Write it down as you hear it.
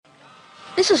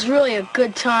This is really a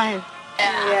good time.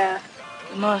 Yeah.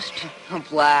 It must. A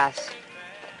blast.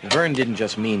 Vern didn't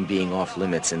just mean being off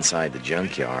limits inside the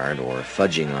junkyard or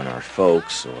fudging on our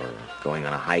folks or going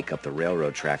on a hike up the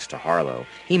railroad tracks to Harlow.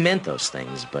 He meant those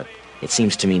things, but it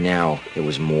seems to me now it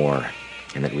was more,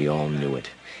 and that we all knew it.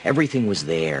 Everything was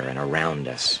there and around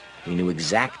us. We knew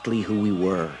exactly who we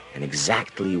were and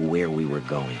exactly where we were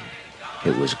going.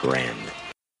 It was grand.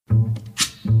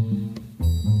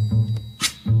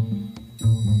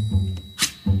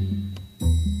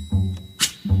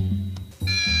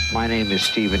 My name is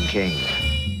Stephen King.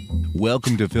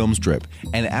 Welcome to Filmstrip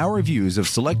and our reviews of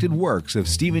selected works of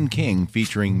Stephen King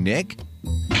featuring Nick.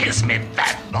 Kiss me,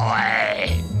 fat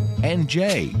boy. And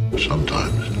Jay.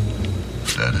 Sometimes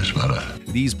that is better.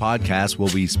 These podcasts will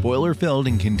be spoiler-filled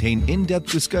and contain in-depth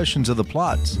discussions of the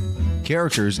plots,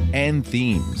 characters, and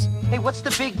themes. Hey, what's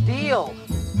the big deal?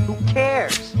 Who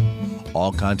cares?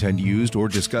 All content used or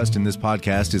discussed in this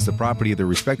podcast is the property of the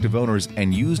respective owners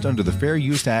and used under the Fair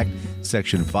Use Act,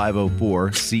 Section 504,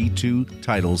 C2,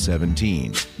 Title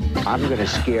 17. I'm going to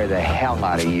scare the hell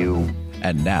out of you.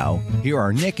 And now, here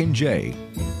are Nick and Jay.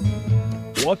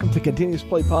 Welcome to Continuous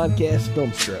Play Podcast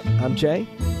Filmstrip. I'm Jay.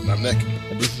 And I'm Nick.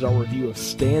 And this is our review of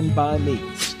Stand By Me,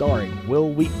 starring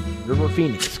Will Wheaton, River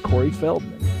Phoenix, Corey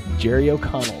Feldman, Jerry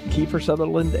O'Connell, Kiefer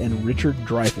Sutherland, and Richard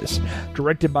Dreyfuss.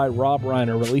 Directed by Rob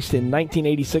Reiner, released in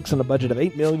 1986 on a budget of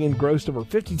 $8 million, grossed over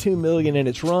 $52 million in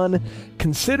its run.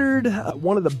 Considered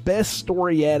one of the best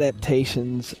story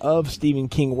adaptations of Stephen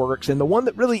King works, and the one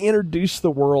that really introduced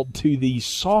the world to the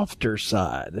softer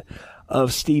side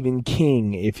of Stephen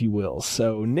King, if you will.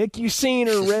 So, Nick, you seen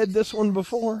or read this one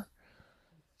before?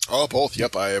 Oh, both.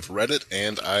 Yep, I have read it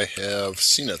and I have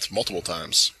seen it multiple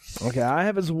times. Okay, I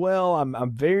have as well.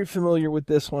 I'm very familiar with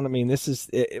this one. I mean, this is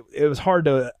it was hard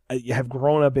to have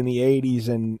grown up in the 80s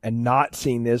and not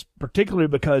seen this, particularly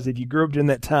because if you grew up during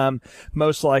that time,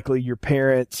 most likely your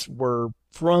parents were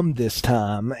from this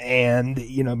time. And,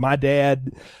 you know, my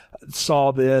dad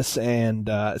saw this and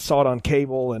saw it on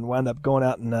cable and wound up going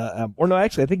out and or no,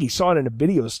 actually, I think he saw it in a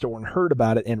video store and heard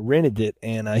about it and rented it.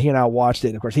 And he and I watched it.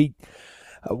 And of course, he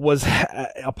was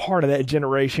a part of that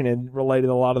generation and related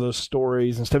a lot of those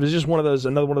stories and stuff. It's just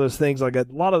another one of those things. Like a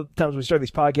lot of times we start these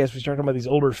podcasts, we start talking about these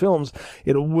older films.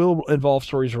 It will involve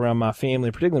stories around my family,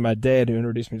 particularly my dad, who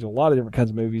introduced me to a lot of different kinds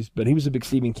of movies. But he was a big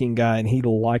Stephen King guy, and he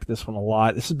liked this one a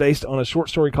lot. This is based on a short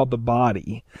story called The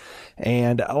Body,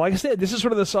 and like I said, this is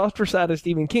sort of the softer side of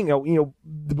Stephen King. You know,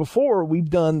 before we've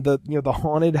done the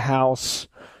haunted house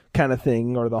kind of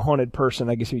thing, or the haunted person,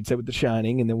 I guess you'd say, with The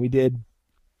Shining, and then we did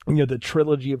the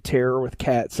trilogy of terror with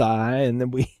Cat's Eye, and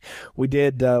then we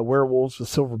did Werewolves with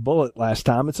Silver Bullet last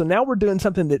time. And so now we're doing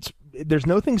something there's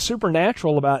nothing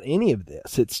supernatural about any of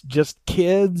this. It's just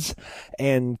kids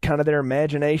and kind of their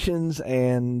imaginations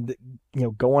and,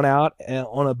 going out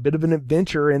on a bit of an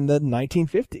adventure in the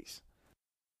 1950s.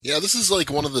 Yeah, this is like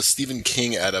one of the Stephen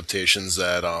King adaptations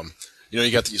that,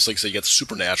 you got you got the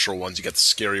supernatural ones, you got the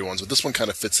scary ones, but this one kind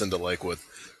of fits into like with,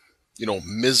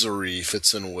 Misery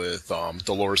fits in with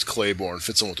Dolores Claiborne,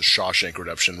 fits in with the Shawshank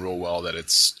Redemption real well, that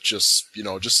it's just,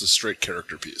 just a straight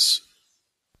character piece.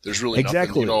 There's really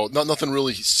nothing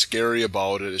really scary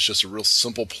about it. It's just a real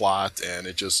simple plot, and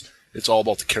it's all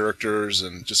about the characters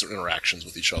and just their interactions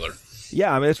with each other.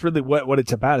 Yeah, I mean, that's really what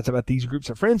it's about. It's about these groups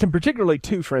of friends, and particularly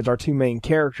two friends, our two main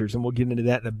characters, and we'll get into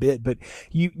that in a bit. But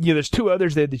there's two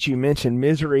others there that you mentioned,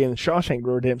 Misery and Shawshank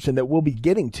Redemption, that we'll be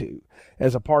getting to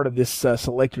as a part of this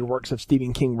selected works of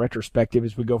Stephen King retrospective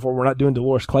as we go forward. We're not doing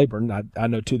Dolores Claiborne. I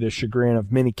know, to the chagrin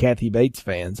of many Kathy Bates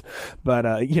fans, but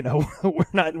we're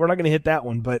not going to hit that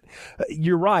one. But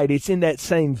you're right; it's in that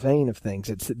same vein of things.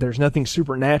 There's nothing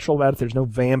supernatural about it. There's no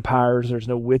vampires. There's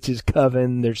no witches'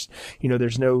 coven. There's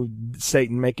no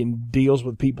Satan making deals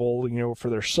with people, for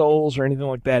their souls or anything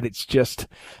like that. It's just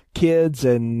kids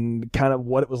and kind of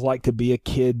what it was like to be a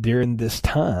kid during this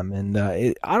time. And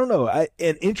I don't know,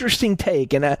 an interesting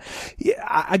take. And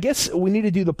I guess we need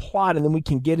to do the plot, and then we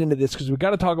can get into this, because we've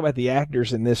got to talk about the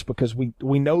actors in this, because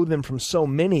we know them from so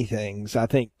many things, I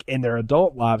think, in their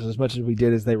adult lives as much as we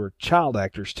did as they were child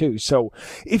actors too. So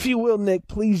if you will, Nick,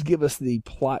 please give us the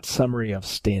plot summary of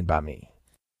Stand By Me.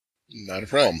 Not a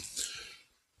problem.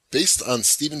 Based on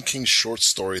Stephen King's short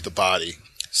story, The Body,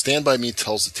 Stand By Me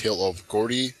tells the tale of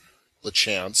Gordy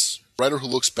LaChance, a writer who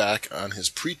looks back on his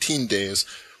preteen days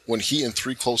when he and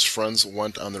three close friends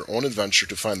went on their own adventure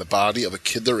to find the body of a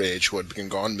kid their age who had been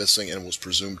gone missing and was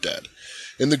presumed dead.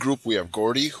 In the group, we have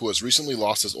Gordy, who has recently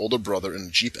lost his older brother in a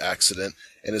Jeep accident,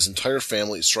 and his entire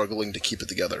family is struggling to keep it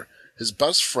together. His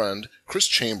best friend, Chris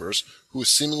Chambers, who is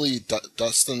seemingly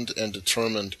destined and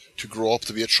determined to grow up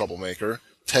to be a troublemaker,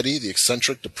 Teddy, the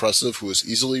eccentric depressive who is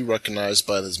easily recognized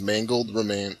by his mangled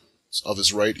remains of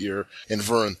his right ear, and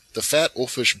Vern, the fat,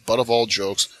 oafish butt of all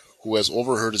jokes, who has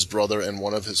overheard his brother and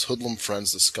one of his hoodlum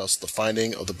friends discuss the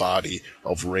finding of the body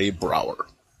of Ray Brower.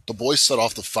 The boys set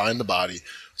off to find the body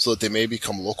so that they may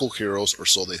become local heroes, or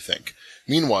so they think.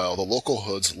 Meanwhile, the local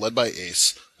hoods, led by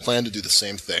Ace, plan to do the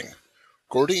same thing.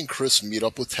 Gordy and Chris meet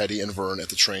up with Teddy and Vern at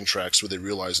the train tracks where they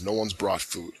realize no one's brought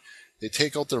food. They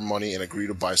take out their money and agree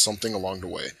to buy something along the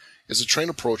way. As the train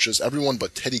approaches, everyone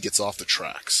but Teddy gets off the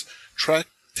tracks.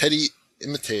 Teddy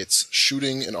imitates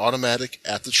shooting an automatic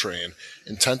at the train,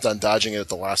 intent on dodging it at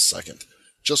the last second.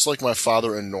 Just like my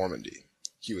father in Normandy,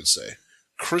 he would say.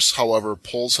 Chris, however,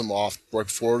 pulls him off right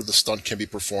before the stunt can be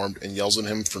performed and yells at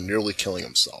him for nearly killing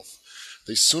himself.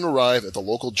 They soon arrive at the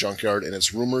local junkyard and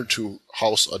is rumored to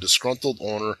house a disgruntled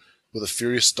owner with a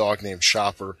furious dog named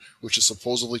Chopper, which is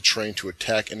supposedly trained to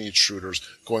attack any intruders,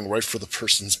 going right for the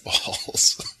person's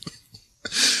balls.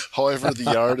 However,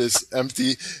 the yard is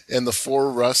empty, and the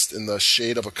four rest in the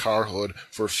shade of a car hood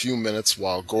for a few minutes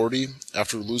while Gordy,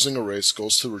 after losing a race,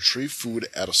 goes to retrieve food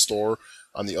at a store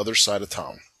on the other side of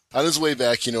town. On his way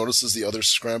back, he notices the others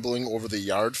scrambling over the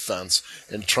yard fence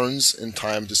and turns in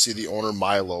time to see the owner,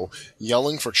 Milo,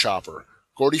 yelling for Chopper.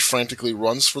 Gordy frantically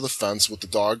runs for the fence with the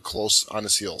dog close on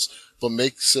his heels, but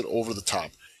makes it over the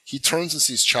top. He turns and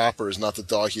sees Chopper is not the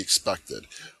dog he expected.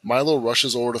 Milo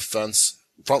rushes over to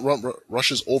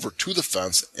the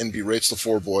fence and berates the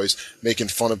four boys, making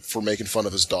fun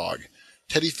of his dog.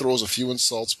 Teddy throws a few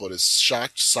insults, but is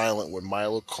shocked silent when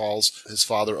Milo calls his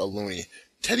father a loony.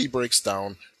 Teddy breaks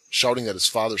down, shouting that his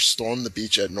father stormed the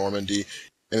beach at Normandy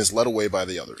and is led away by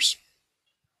the others.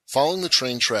 Following the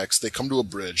train tracks, they come to a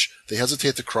bridge. They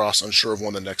hesitate to cross, unsure of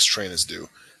when the next train is due.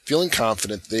 Feeling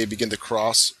confident, they begin to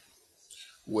cross,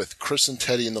 with Chris and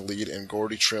Teddy in the lead and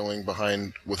Gordy trailing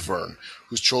behind with Vern,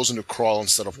 who's chosen to crawl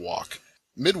instead of walk.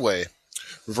 Midway,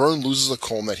 Vern loses a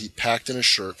comb that he packed in his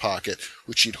shirt pocket,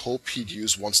 which he'd hoped he'd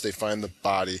use once they find the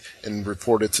body and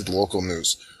report it to the local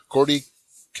news. Gordy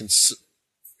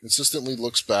consistently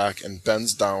looks back and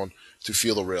bends down to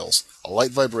feel the rails. A light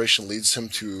vibration leads him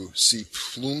to see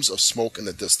plumes of smoke in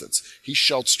the distance. He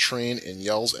shouts train and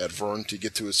yells at Vern to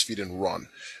get to his feet and run.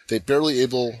 They're barely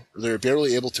able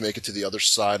to make it to the other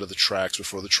side of the tracks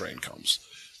before the train comes.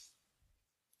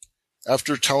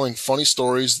 After telling funny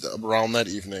stories around that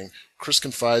evening, Chris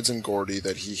confides in Gordy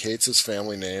that he hates his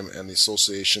family name and the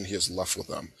association he has left with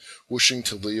them, wishing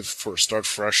to leave for a start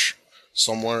fresh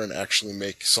somewhere and actually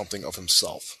make something of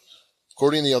himself.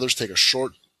 Gordy and the others take a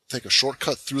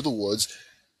shortcut through the woods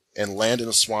and land in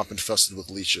a swamp infested with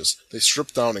leeches. They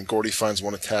strip down and Gordy finds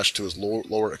one attached to his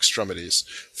lower extremities,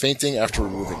 fainting after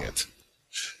removing it.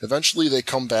 Eventually they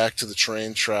come back to the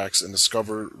train tracks and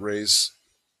discover Ray's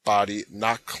body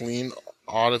knocked clean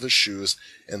out of his shoes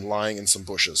and lying in some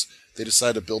bushes. They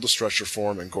decide to build a stretcher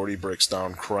for him and Gordy breaks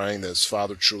down, crying that his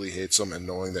father truly hates him and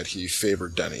knowing that he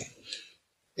favored Denny.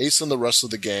 Ace and the rest of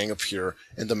the gang appear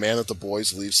and demand that the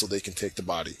boys leave so they can take the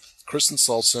body. Chris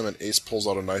insults him and Ace pulls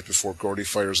out a knife before Gordy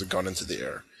fires a gun into the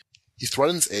air. He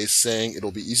threatens Ace, saying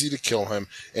it'll be easy to kill him,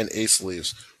 and Ace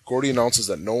leaves. Gordy announces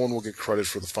that no one will get credit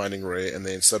for the finding Ray, and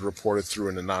they instead report it through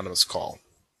an anonymous call.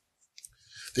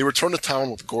 They return to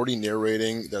town with Gordy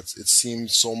narrating that it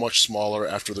seemed so much smaller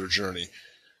after their journey.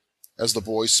 As the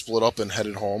boys split up and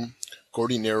headed home,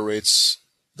 Gordy narrates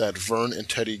that Vern and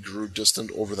Teddy grew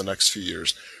distant over the next few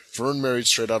years. Vern married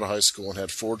straight out of high school and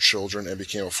had 4 children and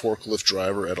became a forklift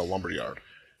driver at a lumberyard.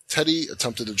 Teddy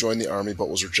attempted to join the army but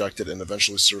was rejected and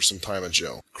eventually served some time in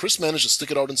jail. Chris managed to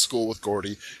stick it out in school with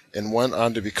Gordy and went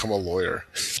on to become a lawyer.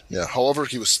 However,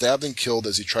 he was stabbed and killed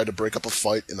as he tried to break up a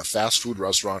fight in a fast food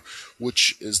restaurant,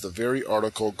 which is the very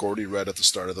article Gordy read at the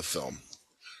start of the film.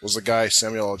 Was the guy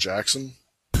Samuel L. Jackson?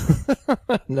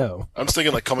 No. I'm just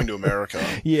thinking like Coming to America.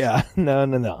 Yeah, no.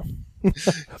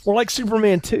 More like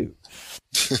Superman 2.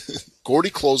 Gordy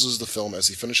closes the film as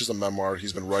he finishes a memoir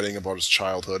he's been writing about his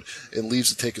childhood and leaves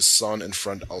to take his son and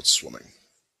friend out swimming.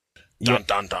 Dun,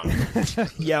 dun, dun.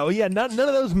 Yeah, none of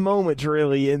those moments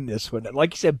really in this one.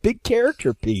 Like you said, big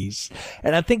character piece.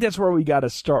 And I think that's where we got to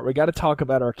start. We got to talk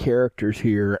about our characters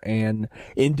here. And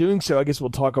in doing so, I guess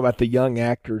we'll talk about the young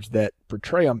actors that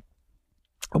portray them.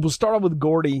 We'll start off with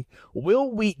Gordy. Will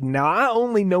Wheaton. Now, I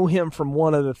only know him from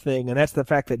one other thing, and that's the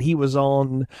fact that he was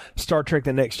on Star Trek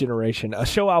The Next Generation, a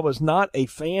show I was not a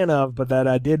fan of, but that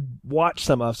I did watch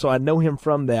some of, so I know him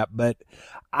from that. But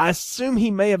I assume he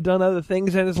may have done other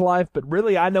things in his life, but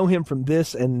really I know him from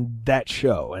this and that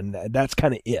show, and that's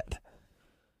kind of it.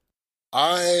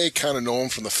 I kind of know him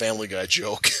from the Family Guy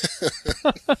joke.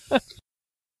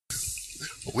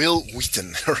 Will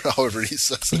Wheaton, or however he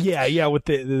says it. Yeah, with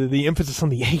the emphasis on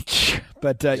the H.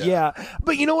 But yeah.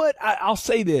 But you know what? I'll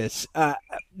say this.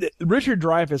 Richard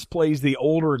Dreyfuss plays the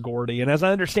older Gordy, and as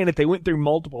I understand it, they went through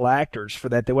multiple actors for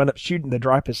that. They wound up shooting the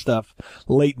Dreyfuss stuff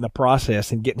late in the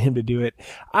process and getting him to do it.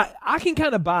 I can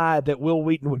kind of buy that Will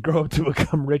Wheaton would grow up to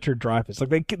become Richard Dreyfuss.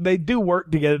 Like they do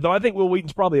work together, though I think Will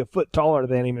Wheaton's probably a foot taller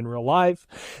than him in real life.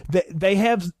 They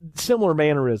have similar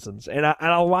mannerisms, and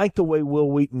I like the way Will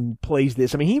Wheaton plays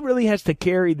this. I mean, he really has to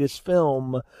carry this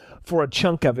film for a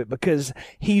chunk of it because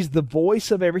he's the voice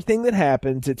of everything that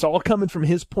happens. It's all coming from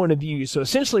his point of view. So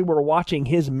essentially we're watching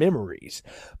his memories,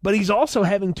 but he's also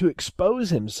having to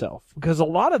expose himself because a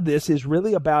lot of this is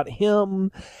really about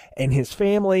him and his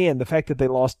family and the fact that they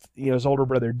lost, his older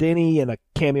brother Denny and a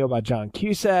cameo by John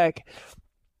Cusack.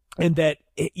 And that,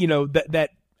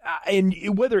 and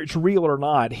whether it's real or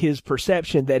not, his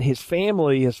perception that his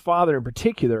family, his father in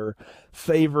particular,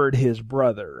 favored his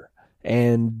brother.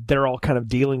 And they're all kind of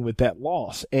dealing with that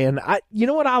loss. And I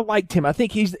liked him. I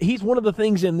think he's one of the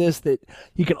things in this that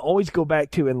you can always go back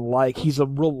to and like. He's a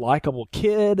real likable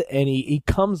kid, and he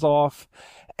comes off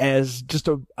as just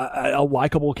a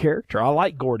likable character. I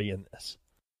like Gordy in this.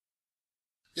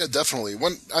 Yeah, definitely.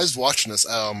 When I was watching this,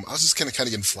 I was just kind of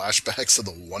getting flashbacks of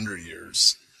the Wonder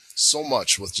Years. So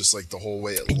much with just like the whole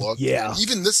way it looked. Yeah.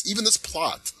 Even this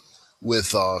plot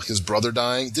with his brother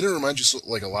dying, didn't it remind you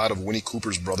like a lot of Winnie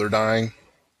Cooper's brother dying?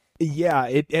 Yeah,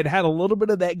 it had a little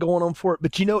bit of that going on for it.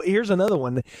 But here's another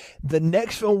one. The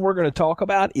next film we're going to talk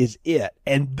about is It.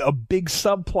 And a big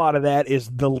subplot of that is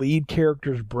the lead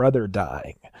character's brother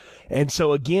dying. And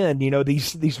so again,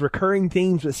 these recurring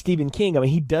themes with Stephen King, I mean,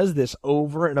 he does this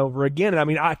over and over again. And I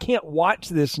mean, I can't watch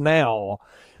this now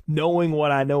knowing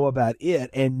what I know about It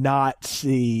and not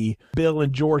see Bill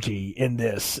and Georgie in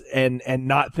this and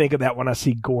not think of that when I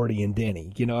see Gordy and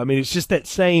Denny. I mean, it's just that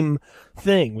same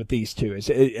thing with these two.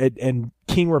 And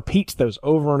King repeats those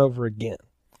over and over again.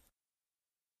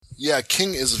 Yeah,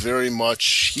 King is very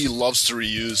much, he loves to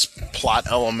reuse plot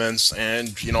elements and,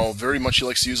 very much he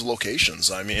likes to use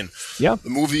locations. I mean, yeah. The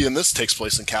movie in this takes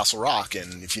place in Castle Rock,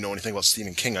 and if you know anything about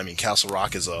Stephen King, I mean, Castle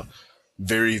Rock is a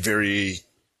very, very,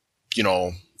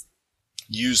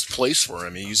 used place for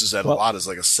him. He uses that a lot as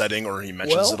like a setting, or he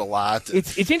mentions it a lot.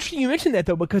 It's interesting you mentioned that,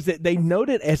 though, because they note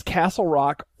it as Castle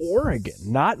Rock, Oregon,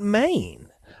 not Maine.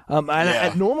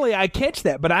 Normally I catch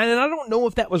that, but I don't know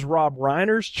if that was Rob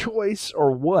Reiner's choice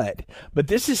or what. But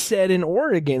this is set in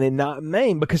Oregon and not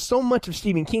Maine, because so much of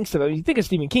Stephen King stuff, you think of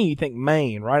Stephen King, you think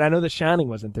Maine, right? I know The Shining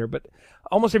wasn't there, but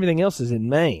almost everything else is in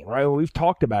Maine, right? Well, we've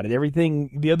talked about it.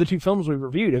 Everything, the other two films we've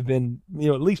reviewed have been,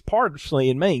 at least partially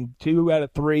in Maine. 2 out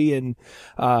of 3 in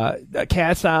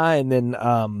Cat's Eye, and then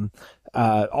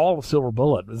all of Silver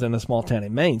Bullet was in a small town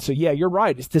in Maine. So yeah, you're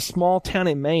right. It's this small town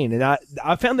in Maine. And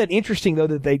I found that interesting, though,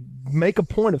 that they make a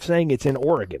point of saying it's in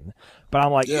Oregon. But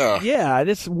I'm like, yeah,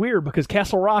 this is weird because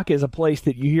Castle Rock is a place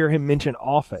that you hear him mention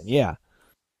often. Yeah.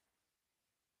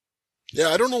 Yeah,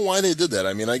 I don't know why they did that.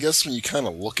 I mean, I guess when you kind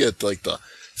of look at like the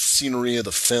scenery of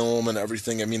the film and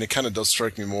everything, I mean, it kind of does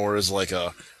strike me more as like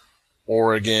a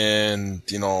Oregon,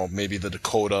 maybe the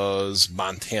Dakotas,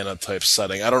 Montana type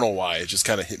setting. I don't know why. It just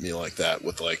kind of hit me like that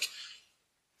with like,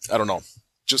 I don't know.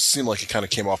 Just seemed like it kind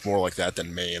of came off more like that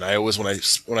than Maine. I always,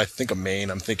 when I think of Maine,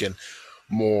 I'm thinking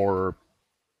more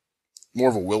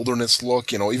of a wilderness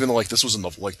look, even though like this was in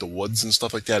the woods and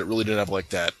stuff like that. It really didn't have like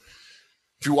that.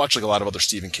 If you watch like a lot of other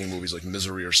Stephen King movies like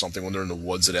Misery or something, when they're in the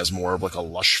woods, it has more of like a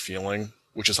lush feeling,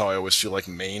 which is how I always feel like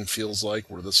Maine feels like,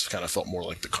 where this kind of felt more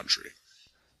like the country.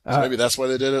 So maybe that's why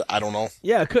they did it. I don't know.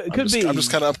 Yeah, it could be.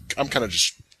 I'm kind of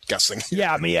just guessing.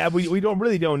 Yeah, I mean, we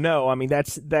don't know. I mean,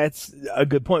 that's a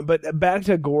good point. But back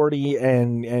to Gordy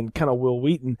and kind of Will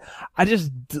Wheaton, I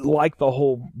just like the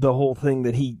whole thing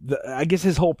that I guess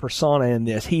his whole persona in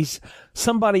this. He's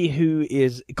somebody who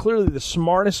is clearly the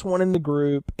smartest one in the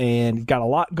group and got a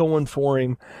lot going for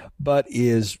him, but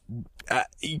is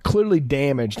clearly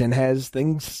damaged and has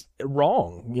things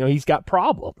wrong. He's got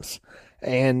problems.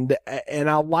 And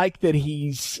I like that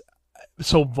he's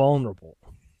so vulnerable.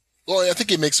 Well, I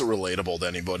think it makes it relatable to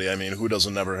anybody. I mean, who's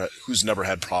never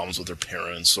had problems with their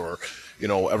parents or,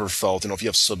 ever felt, if you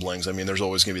have siblings, I mean, there's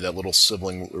always going to be that little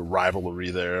sibling rivalry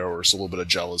there, or it's a little bit of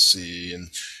jealousy. And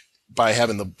by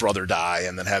having the brother die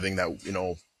and then having that,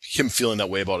 him feeling that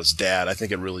way about his dad, I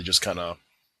think it really just kind of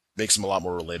makes him a lot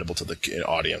more relatable to the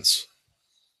audience.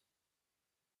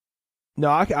 No,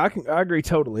 I agree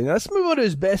totally. Now let's move on to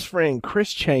his best friend,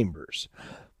 Chris Chambers,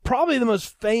 probably the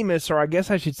most famous, or I guess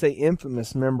I should say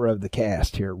infamous member of the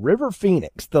cast here, River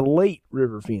Phoenix, the late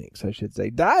River Phoenix, I should say,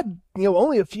 died,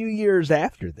 only a few years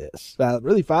after this,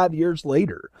 really 5 years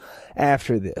later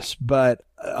after this. But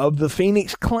of the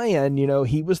Phoenix clan,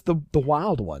 he was the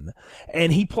wild one.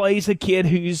 And he plays a kid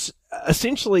who's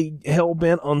essentially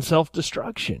hell-bent on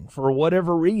self-destruction for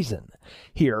whatever reason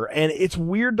here. And it's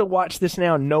weird to watch this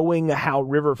now knowing how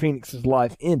River Phoenix's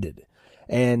life ended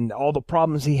and all the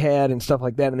problems he had and stuff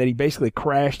like that, and that he basically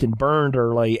crashed and burned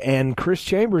early. And Chris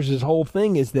Chambers' whole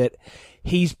thing is that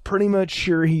he's pretty much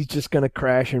sure he's just going to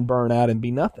crash and burn out and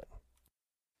be nothing.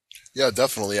 Yeah,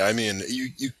 definitely. I mean,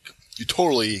 you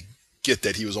totally get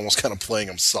that he was almost kind of playing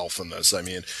himself in this. I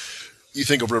mean, you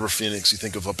think of River Phoenix, you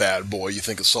think of a bad boy, you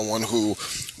think of someone who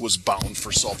was bound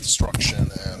for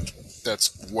self-destruction, and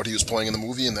that's what he was playing in the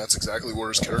movie, and that's exactly where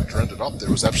his character ended up. There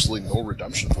was absolutely no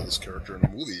redemption for this character in the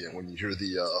movie, and when you hear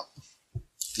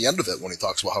the end of it, when he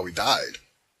talks about how he died.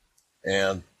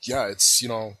 And, yeah, it's,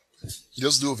 he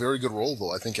does do a very good role,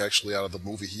 though. I think, actually, out of the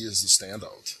movie, he is the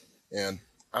standout. And,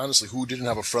 honestly, who didn't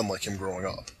have a friend like him growing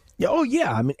up? Yeah, oh,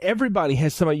 yeah. I mean, everybody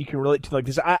has somebody you can relate to like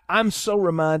this. I'm so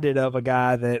reminded of a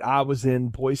guy that I was in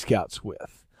Boy Scouts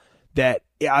with that,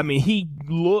 I mean, he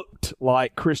looked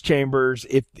like Chris Chambers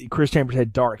if Chris Chambers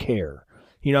had dark hair.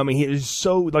 He was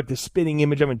so like the spitting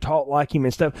image of him, taught like him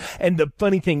and stuff. And the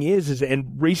funny thing is,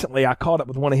 and recently I caught up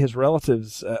with one of his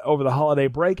relatives over the holiday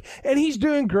break, and he's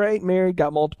doing great, married,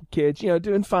 got multiple kids,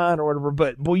 doing fine or whatever.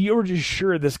 But, boy, you were just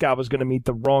sure this guy was going to meet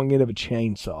the wrong end of a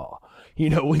chainsaw.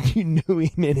 When you knew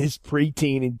him in his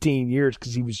preteen and teen years,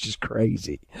 because he was just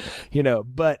crazy,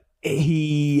 but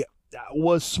he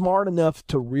was smart enough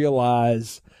to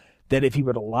realize that if he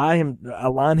would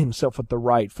align himself with the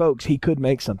right folks, he could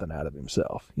make something out of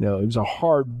himself. He was a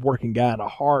hard working guy and a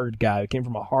hard guy who came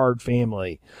from a hard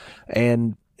family.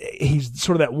 And he's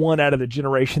sort of that one out of the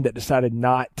generation that decided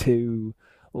not to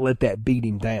let that beat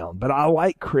him down. But I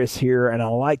like Chris here, and I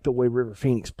like the way River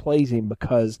Phoenix plays him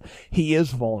because he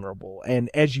is vulnerable. And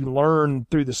as you learn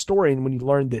through the story, and when you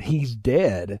learn that he's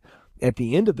dead at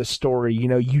the end of the story,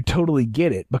 you totally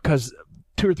get it, because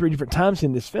 2 or 3 different times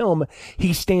in this film,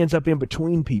 he stands up in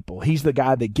between people. He's the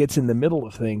guy that gets in the middle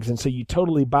of things. And so you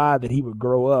totally buy that he would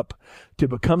grow up to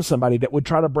become somebody that would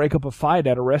try to break up a fight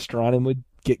at a restaurant and would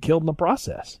get killed in the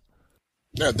process.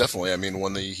 Yeah, definitely. I mean,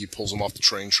 when he pulls him off the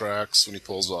train tracks, when he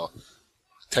pulls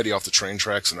Teddy off the train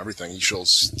tracks and everything, he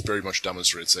very much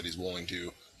demonstrates that he's willing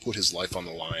to put his life on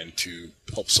the line to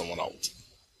help someone out.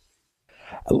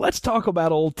 Let's talk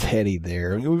about old Teddy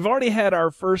there. We've already had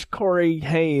our first Corey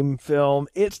Haim film.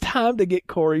 It's time to get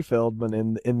Corey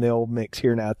Feldman in the old mix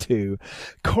here now, too.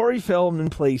 Corey Feldman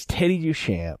plays Teddy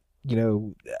Duchamp,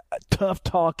 a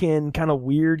tough-talking, kind of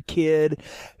weird kid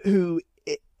who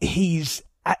he's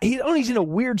in a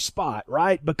weird spot,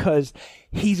 right? Because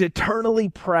he's eternally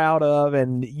proud of,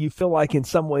 and you feel like in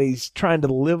some ways trying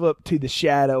to live up to the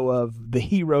shadow of the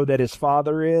hero that his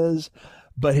father is.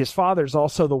 But his father's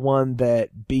also the one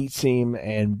that beats him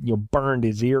and, burned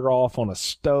his ear off on a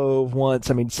stove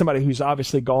once. I mean, somebody who's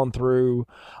obviously gone through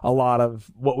a lot of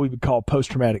what we would call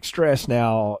post-traumatic stress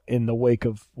now in the wake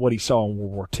of what he saw in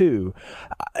World War II.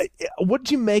 What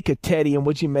did you make of Teddy, and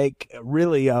what did you make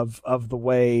really of the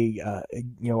way,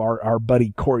 our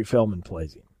buddy Corey Feldman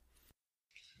plays him?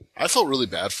 I felt really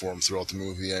bad for him throughout the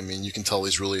movie. I mean, you can tell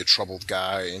he's really a troubled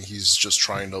guy, and he's just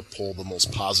trying to pull the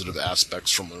most positive aspects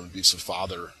from an abusive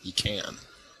father he can.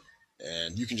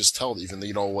 And you can just tell, even,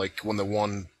 like when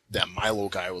that Milo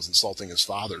guy was insulting his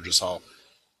father, just how,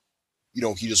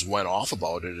 he just went off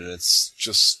about it, and it's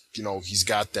just, he's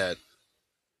got that.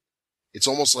 It's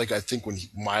almost like, I think when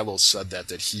Milo said that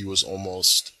he was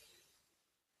almost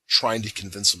trying to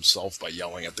convince himself by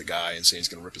yelling at the guy and saying he's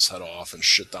going to rip his head off and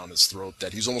shit down his throat,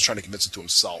 that he's almost trying to convince it to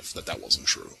himself that wasn't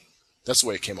true. That's the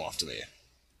way it came off to me.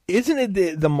 Isn't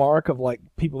it the mark of like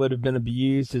people that have been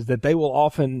abused is that they will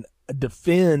often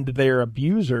defend their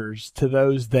abusers to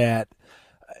those that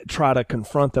try to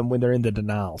confront them when they're in the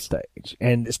denial stage,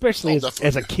 and especially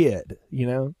as a kid,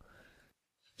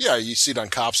 Yeah, you see it on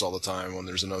Cops all the time when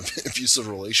there's an abusive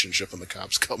relationship and the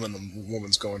cops come and the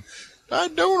woman's going, I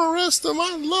don't arrest him,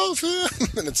 I love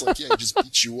him. And it's like, yeah, he just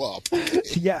beats you up. Okay.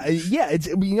 Yeah, it's,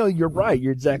 you're right.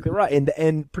 You're exactly right.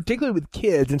 And particularly with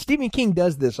kids, and Stephen King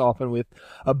does this often with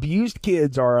abused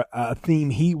kids are a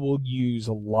theme he will use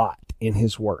a lot in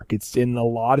his work. It's in a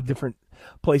lot of different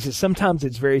places. Sometimes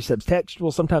it's very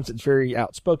subtextual, sometimes it's very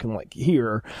outspoken like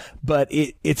here, but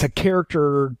it's a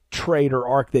character trait or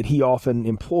arc that he often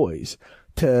employs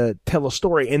to tell a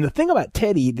story. And the thing about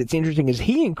Teddy that's interesting is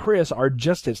he and Chris are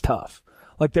just as tough.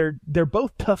 Like they're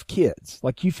both tough kids.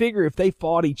 Like you figure if they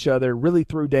fought each other, really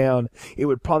threw down, it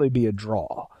would probably be a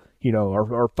draw,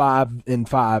 or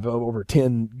 5-5 over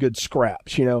 10 good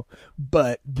scraps,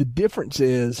 But the difference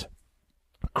is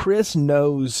Chris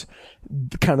knows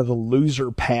kind of the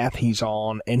loser path he's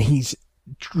on, and he's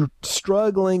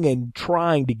struggling and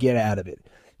trying to get out of it.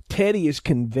 Teddy is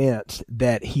convinced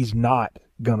that he's not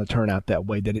going to turn out that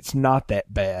way, that it's not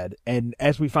that bad. And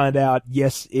as we find out,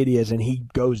 yes, it is. And he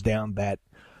goes down that,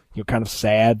 kind of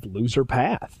sad loser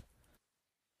path.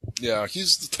 Yeah,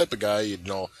 he's the type of guy, he'd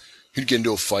get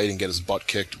into a fight and get his butt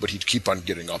kicked, but he'd keep on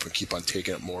getting up and keep on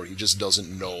taking it more. He just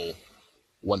doesn't know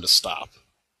when to stop.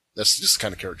 That's just the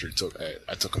kind of character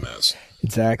I took him as.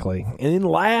 Exactly. And then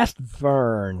last,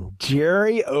 Vern,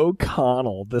 Jerry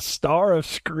O'Connell, the star of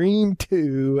Scream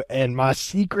 2 and My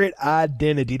Secret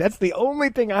Identity. That's the only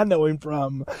thing I know him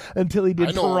from until he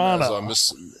did Piranha. I know him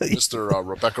as Mr.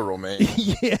 Rebecca Romaine.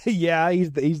 yeah,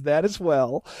 he's that as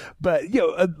well. But,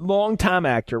 a long-time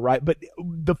actor, right? But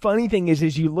the funny thing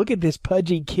is you look at this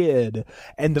pudgy kid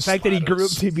and the fact that he grew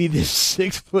up to be this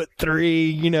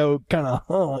 6'3", kind of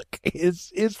hunk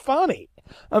is funny.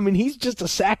 I mean, he's just a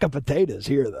sack of potatoes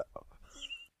here, though.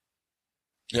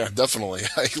 Yeah, definitely.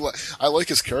 I like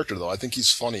his character, though. I think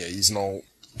he's funny. He's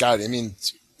God, I mean,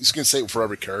 you can say it for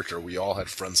every character. We all had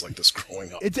friends like this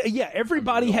growing up.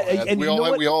 Everybody had. And we all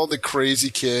had the crazy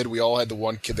kid. We all had the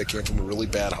one kid that came from a really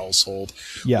bad household.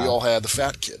 Yeah. We all had the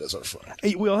fat kid as our friend.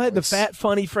 We all had the fat,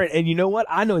 funny friend. And you know what?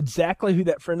 I know exactly who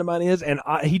that friend of mine is. And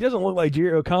he doesn't look like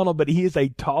Jerry O'Connell, but he is a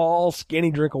tall,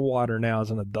 skinny drink of water now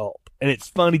as an adult. And it's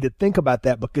funny to think about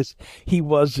that because he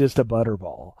was just a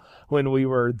butterball when we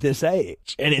were this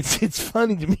age. And it's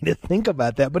funny to me to think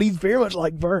about that, but he's very much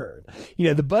like Vern.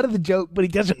 The butt of the joke, but he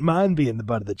doesn't mind being the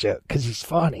butt of the joke because he's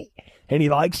funny and he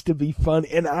likes to be funny.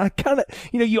 And I kind of,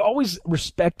 you always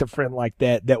respect a friend like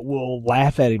that will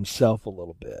laugh at himself a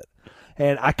little bit.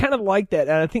 And I kind of like that.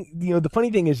 And I think, the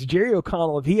funny thing is Jerry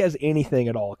O'Connell, if he has anything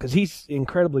at all, because he's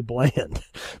incredibly bland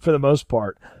for the most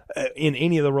part in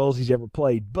any of the roles he's ever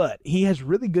played, but he has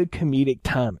really good comedic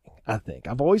timing, I think.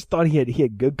 I've always thought he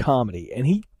had good comedy, and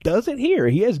he does it here.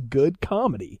 He has good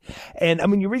comedy. And, I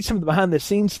mean, you read some of the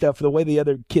behind-the-scenes stuff, the way the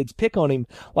other kids pick on him,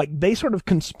 like, they sort of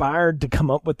conspired to come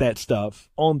up with that stuff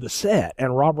on the set,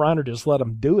 and Rob Reiner just let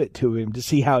them do it to him to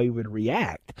see how he would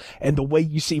react. And the way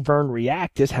you see Vern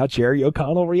react is how Jerry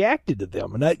O'Connell reacted to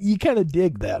them. And you kind of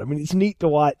dig that. I mean, it's neat to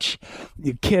watch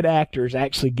kid actors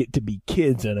actually get to be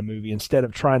kids in a movie instead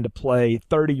of trying to play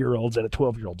 30-year-olds in a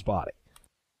 12-year-old's body.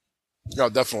 No,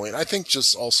 definitely. And I think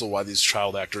just also why these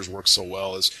child actors work so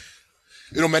well is,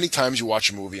 many times you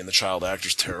watch a movie and the child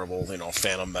actor's terrible,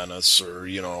 Phantom Menace or,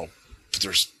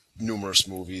 there's numerous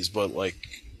movies, but like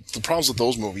the problems with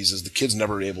those movies is the kid's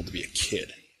never able to be a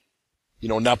kid.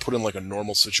 Not put in like a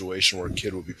normal situation where a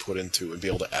kid would be put into and be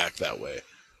able to act that way.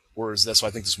 Whereas that's why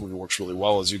I think this movie works really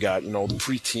well is you got, the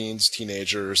preteens,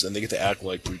 teenagers, and they get to act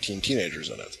like preteen teenagers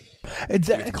in it.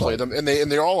 Exactly. Play them, and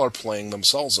they all are playing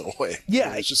themselves in a way.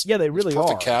 Yeah, they really are.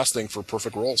 Perfect casting for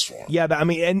perfect roles for them. Yeah, I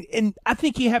mean, and I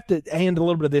think you have to hand a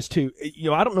little bit of this too.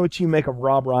 I don't know what you make of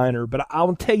Rob Reiner, but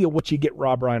I'll tell you what you get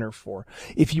Rob Reiner for.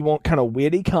 If you want kind of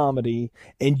witty comedy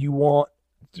and you want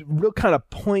real kind of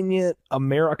poignant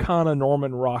Americana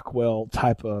Norman Rockwell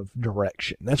type of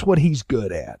direction, that's what he's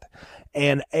good at.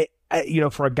 And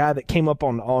for a guy that came up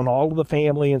on All of the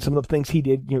Family and some of the things he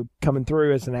did, coming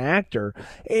through as an actor,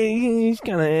 he's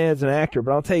kind of as an actor.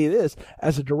 But I'll tell you this,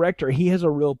 as a director, he has a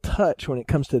real touch when it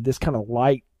comes to this kind of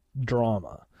light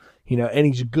drama. And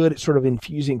he's good at sort of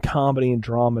infusing comedy and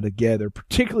drama together,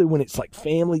 particularly when it's like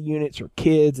family units or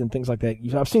kids and things like that.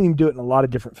 I've seen him do it in a lot of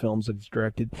different films that he's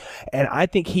directed, and I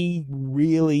think he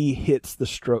really hits the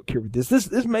stroke here with this.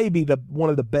 This may be one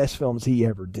of the best films he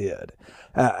ever did,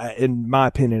 in my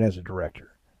opinion, as a director.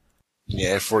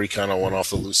 Yeah, before he kind of went off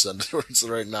the loose end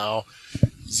right now.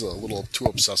 He's a little too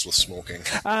obsessed with smoking.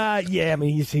 Yeah, I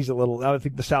mean, he's a little, I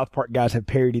think the South Park guys have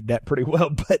parodied that pretty well,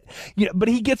 but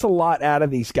he gets a lot out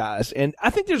of these guys. And I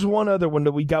think there's one other one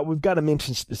that we've got to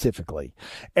mention specifically,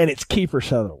 and it's Kiefer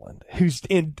Sutherland, who's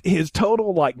in his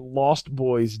total, like, Lost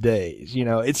Boys days.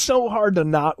 It's so hard to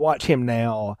not watch him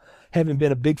now, having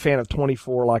been a big fan of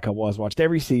 24 like I was, watched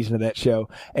every season of that show,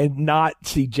 and not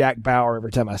see Jack Bauer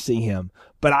every time I see him.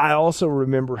 But I also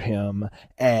remember him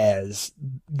as,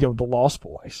 the Lost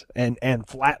Boys and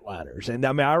Flatliners. And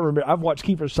I mean, I've watched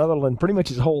Kiefer Sutherland pretty much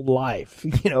his whole life,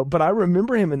 but I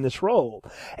remember him in this role.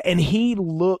 And he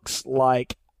looks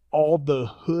like all the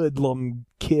hoodlum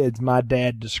kids my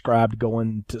dad described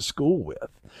going to school with,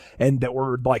 and that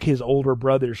were like his older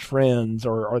brother's friends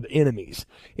or the enemies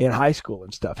in high school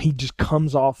and stuff. He just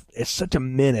comes off as such a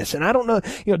menace. And I don't know,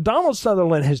 Donald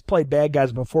Sutherland has played bad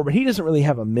guys before, but he doesn't really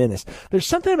have a menace. There's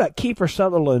something about Kiefer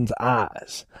Sutherland's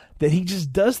eyes that he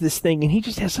just does this thing, and he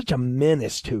just has such a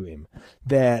menace to him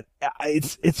that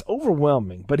it's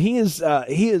overwhelming. But he is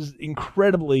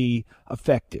incredibly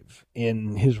effective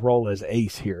in his role as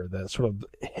Ace here, the sort of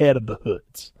head of the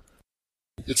Hoods.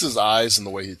 It's his eyes and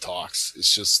the way he talks.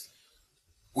 It's just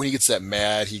when he gets that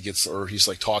mad, he's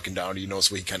like talking down to you. Notice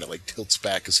the way he kind of like tilts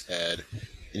back his head,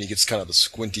 and he gets kind of the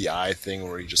squinty eye thing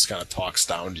where he just kind of talks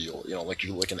down to you, like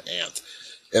you're like an ant.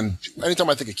 And anytime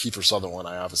I think of Kiefer Sutherland,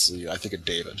 I think of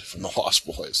David from The Lost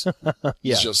Boys.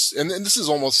 Yeah. It's just, and this is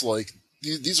almost like,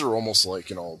 these are almost like,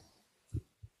 I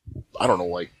don't know,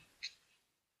 like,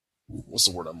 what's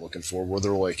the word I'm looking for? Where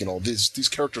they're like, these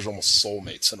characters are almost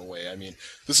soulmates in a way. I mean,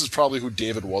 this is probably who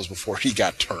David was before he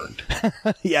got turned.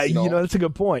 Yeah, that's a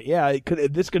good point. Yeah,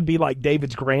 this could be like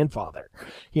David's grandfather.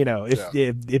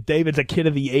 If David's a kid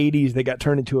of the 80s that got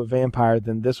turned into a vampire,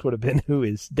 then this would have been who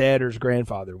his dad or his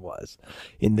grandfather was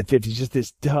in the 50s. Just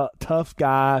this tough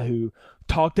guy who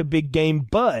talked a big game,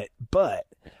 but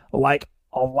like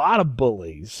a lot of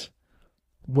bullies,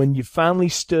 when you finally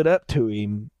stood up to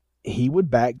him, he would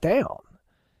back down.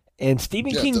 And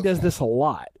Stephen King does this a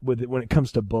lot when it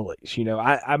comes to bullies.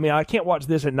 I mean, I can't watch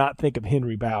this and not think of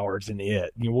Henry Bowers and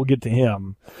It. We'll get to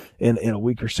him in a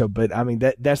week or so, but I mean,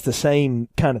 that's the same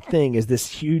kind of thing as this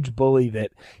huge bully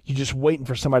that you're just waiting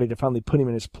for somebody to finally put him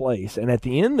in his place. And at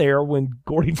the end there, when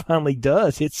Gordy finally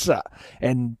does, it's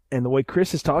and the way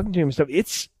Chris is talking to him and stuff,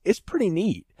 it's pretty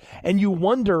neat. And you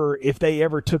wonder if they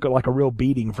ever took a real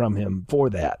beating from him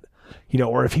for that.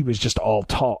 Or if he was just all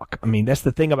talk. I mean, that's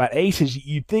the thing about Ace is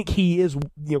you think he is,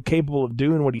 capable of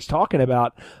doing what he's talking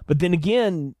about, but then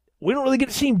again, we don't really get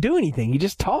to see him do anything. He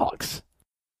just talks.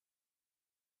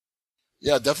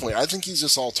 Yeah, definitely. I think he's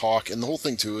just all talk, and the whole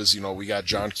thing too is, we got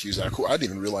John Cusack, who I didn't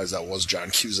even realize that was John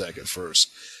Cusack at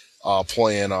first,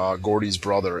 playing Gordy's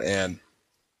brother, and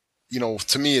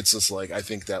to me, it's just like, I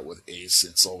think that with Ace,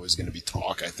 it's always going to be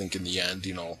talk. I think in the end,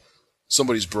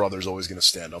 somebody's brother's always going to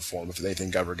stand up for him if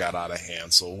anything ever got out of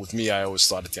hand. So with me, I always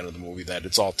thought at the end of the movie that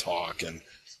it's all talk, and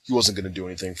he wasn't going to do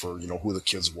anything for, who the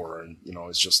kids were. And,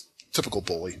 it's just typical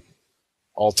bully.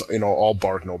 All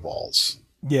bark, no balls.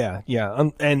 Yeah.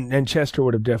 And Chester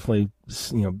would have definitely,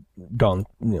 gone,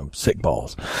 sick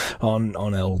balls on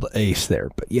old Ace there.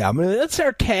 But yeah, I mean, that's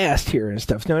our cast here and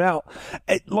stuff. Now,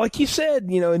 like you said,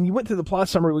 and you went through the plot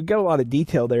summary, we got a lot of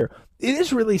detail there. It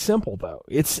is really simple though.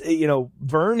 It's,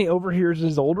 Vern, he overhears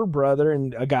his older brother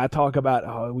and a guy talk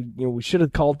about, we should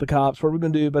have called the cops. What are we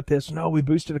going to do about this? No, we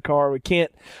boosted a car. We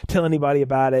can't tell anybody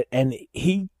about it. And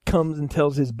he comes and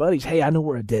tells his buddies, hey, I know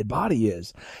where a dead body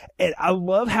is. And I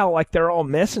love how they're all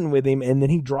messing with him. And then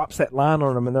he drops that line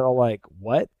on them and they're all like,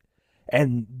 what?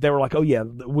 And they were like, oh yeah,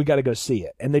 we got to go see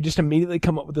it. And they just immediately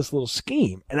come up with this little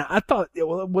scheme. And I thought,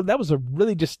 well, that was a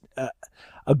really just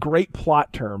a great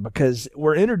plot turn, because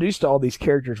we're introduced to all these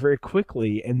characters very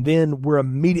quickly, and then we're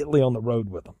immediately on the road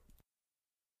with them.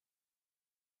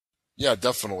 Yeah,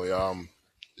 definitely.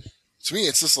 To me,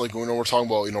 it's just like, we're talking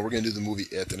about, we're going to do the movie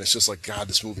It, and it's just like, God,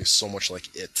 this movie is so much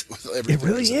like It. It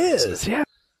really is, yeah.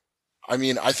 I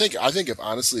mean, I think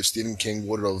if Stephen King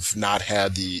would have not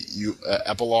had the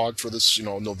epilogue for this,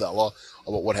 novella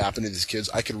about what happened to these kids,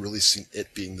 I could really see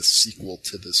it being the sequel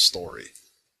to this story.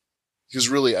 Because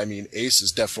really, I mean, Ace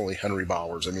is definitely Henry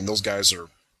Bowers. I mean, those guys are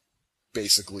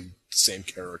basically the same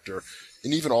character.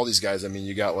 And even all these guys, I mean,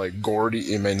 you got Vern.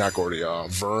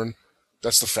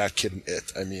 That's the fat kid in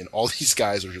It. I mean, all these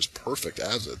guys are just perfect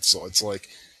as it. So it's like,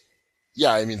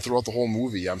 yeah, I mean, throughout the whole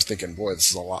movie, I'm thinking, boy, this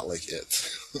is a lot like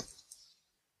It.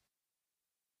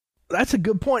 That's a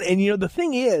good point. And, the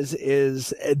thing is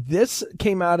this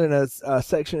came out in a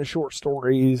section of short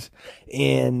stories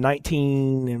in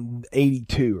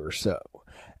 1982 or so.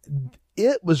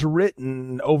 It was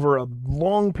written over a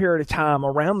long period of time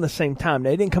around the same time.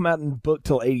 They didn't come out in the book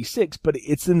till 86, but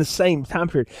it's in the same time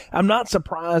period. I'm not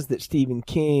surprised that Stephen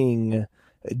King,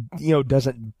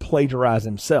 doesn't plagiarize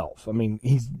himself. I mean,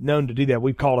 he's known to do that.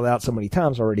 We've called it out so many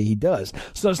times already. He does.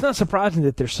 So it's not surprising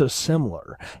that they're so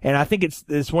similar. And I think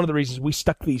it's one of the reasons we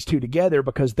stuck these two together,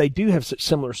 because they do have such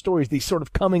similar stories, these sort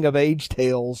of coming of age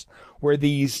tales where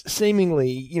these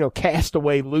seemingly,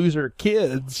 castaway loser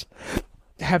kids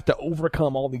have to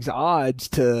overcome all these odds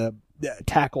to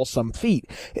tackle some feat.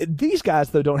 These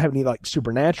guys, though, don't have any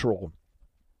supernatural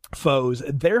foes.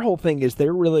 Their whole thing is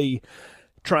they're really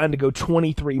trying to go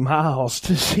 23 miles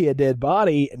to see a dead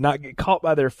body and not get caught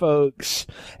by their folks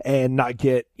and not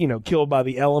get, killed by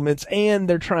the elements. And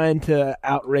they're trying to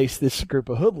outrace this group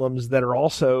of hoodlums that are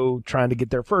also trying to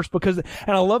get there first and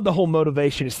I love the whole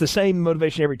motivation. It's the same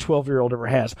motivation every 12-year-old ever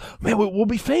has. Man, we'll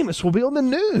be famous. We'll be on the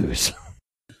news.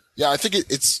 Yeah, I think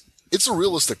it's a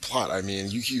realistic plot. I mean,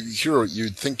 you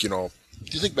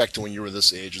think back to when you were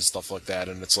this age and stuff like that,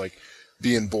 and it's like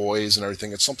being boys and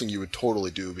everything. It's something you would totally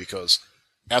do because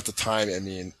at the time, I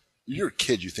mean, you're a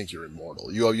kid, you think you're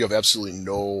immortal. You have absolutely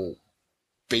no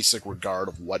basic regard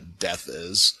of what death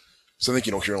is. So I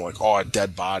think, hearing like, a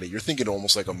dead body, you're thinking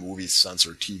almost like a movie sense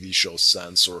or TV show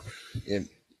sense, and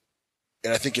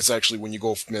I think it's actually when you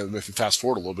go, if you fast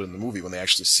forward a little bit in the movie, when they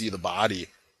actually see the body,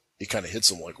 it kind of hits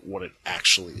them like what it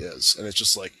actually is. And it's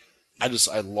just like,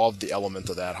 I love the element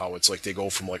of that, how it's like they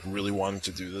go from like really wanting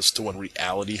to do this to when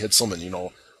reality hits them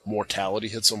and, mortality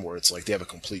hits them, where it's like they have a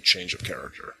complete change of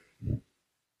character.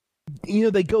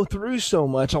 They go through so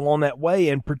much along that way,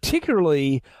 and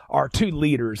particularly our two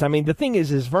leaders. I mean, the thing is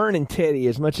Vern and Teddy,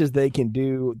 as much as they can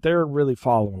do, they're really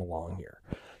following along here.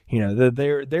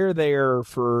 They're there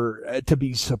to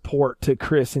be support to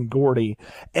Chris and Gordy.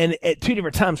 And at two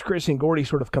different times, Chris and Gordy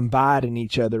sort of confide in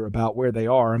each other about where they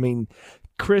are. I mean,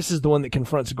 Chris is the one that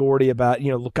confronts Gordy about,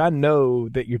 look, I know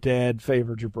that your dad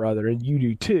favored your brother and you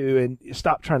do too. And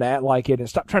stop trying to act like it and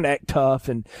stop trying to act tough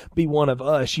and be one of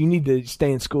us. You need to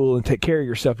stay in school and take care of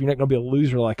yourself. You're not going to be a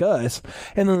loser like us.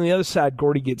 And then on the other side,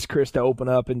 Gordy gets Chris to open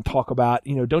up and talk about,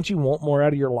 don't you want more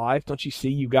out of your life? Don't you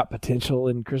see you got potential?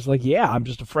 And Chris is like, yeah, I'm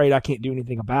just afraid I can't do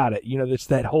anything about it. It's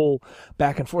that whole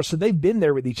back and forth. So they've been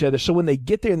there with each other. So when they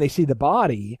get there and they see the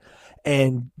body,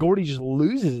 and Gordy just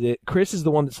loses it, Chris is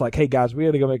the one that's like, hey, guys, we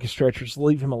got to go make a stretcher. Just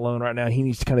leave him alone right now. He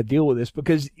needs to kind of deal with this.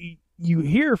 Because you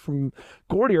hear from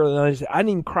Gordy early on, I didn't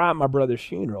even cry at my brother's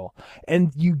funeral.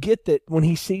 And you get that when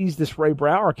he sees this Ray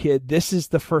Brower kid, this is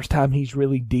the first time he's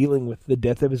really dealing with the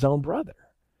death of his own brother.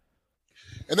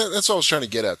 And that's what I was trying to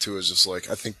get at, too, is just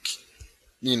like, I think,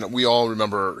 we all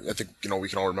remember, we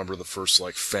can all remember the first,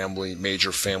 like,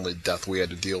 major family death we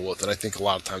had to deal with. And I think a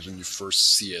lot of times when you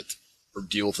first see it, or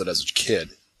deal with it as a kid,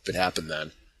 if it happened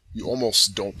then, you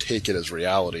almost don't take it as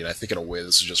reality. And I think in a way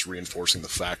this is just reinforcing the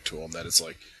fact to him that it's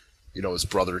like, his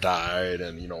brother died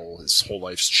and, his whole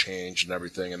life's changed and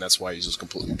everything, and that's why he's just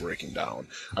completely breaking down.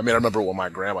 I mean, I remember when my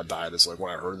grandma died, it's like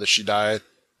when I heard that she died,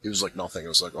 it was like nothing. It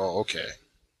was like, oh, okay.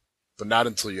 But not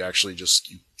until you actually just,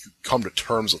 you come to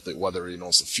terms with it, whether,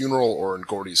 it's a funeral or in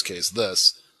Gordy's case,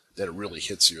 that it really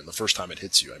hits you. And the first time it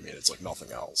hits you, I mean, it's like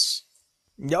nothing else.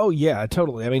 Oh yeah,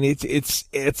 totally. I mean, it's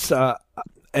an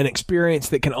experience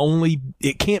that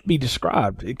it can't be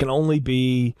described. It can only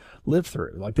be lived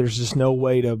through. Like there's just no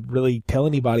way to really tell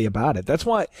anybody about it. That's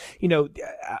why,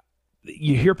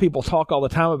 you hear people talk all the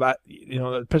time about,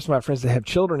 especially my friends that have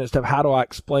children and stuff. How do I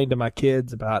explain to my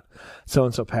kids about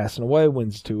so-and-so passing away?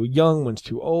 When's too young? When's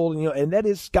too old? And that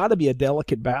has got to be a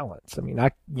delicate balance. I mean, I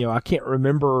can't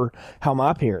remember how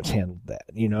my parents handled that,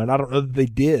 and I don't know that they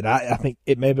did. I think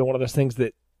it may have been one of those things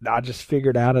that I just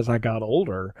figured out as I got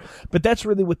older, but that's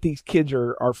really what these kids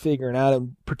are figuring out.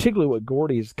 And particularly what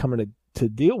Gordy is coming to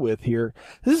deal with here.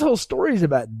 This whole story is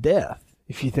about death.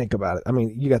 If you think about it, I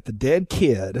mean, you got the dead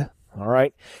kid. All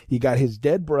right. You got his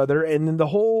dead brother. And then the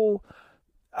whole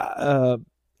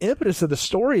impetus of the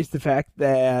story is the fact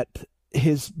that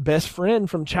his best friend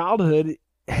from childhood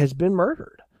has been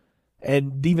murdered.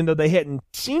 And even though they hadn't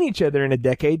seen each other in a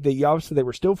decade, obviously they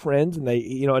were still friends, and they,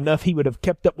 enough he would have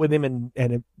kept up with him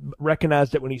and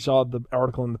recognized it when he saw the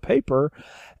article in the paper.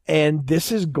 And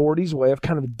this is Gordy's way of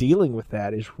kind of dealing with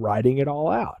that, is writing it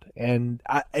all out. And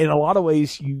in a lot of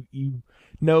ways, you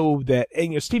know that,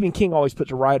 and Stephen King always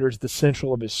puts writers the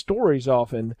central of his stories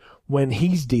often when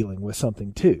he's dealing with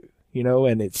something too,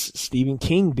 and it's Stephen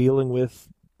King dealing with,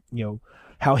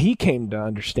 how he came to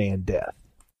understand death.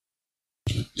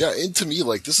 Yeah, and to me,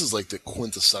 like, this is like the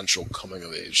quintessential coming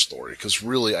of age story, because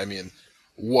really, I mean,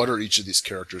 what are each of these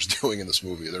characters doing in this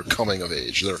movie? They're coming of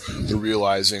age. They're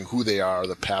realizing who they are,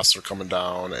 the paths are coming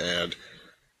down, and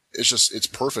it's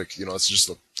perfect. It's just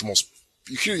the most.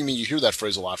 You hear that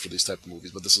phrase a lot for these type of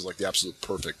movies, but this is like the absolute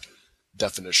perfect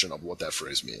definition of what that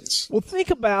phrase means. Well, think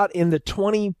about in the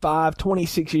 25,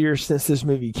 26 years since this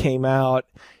movie came out,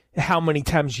 how many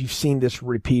times you've seen this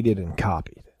repeated and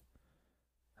copied.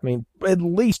 I mean, at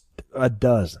least a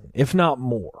dozen, if not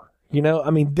more. You know, I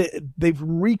mean, they've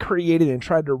recreated and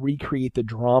tried to recreate the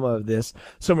drama of this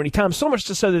so many times, so much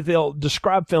so that they'll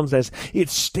describe films as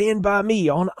it's Stand By Me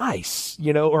on ice,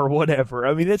 you know, or whatever.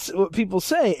 I mean, that's what people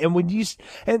say. And when you,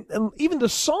 and even the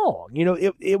song, you know,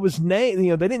 it was named,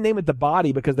 you know, they didn't name it The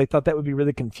Body because they thought that would be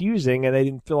really confusing and they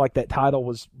didn't feel like that title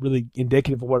was really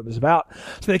indicative of what it was about.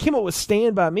 So they came up with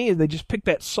Stand By Me and they just picked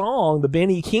that song, the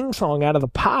Benny King song, out of the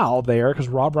pile there because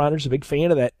Rob Reiner's a big fan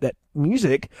of that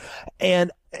music.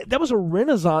 And that was a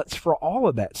renaissance for all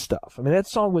of that stuff. I mean, that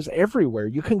song was everywhere.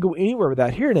 You couldn't go anywhere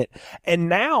without hearing it. And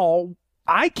now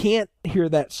I can't hear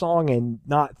that song and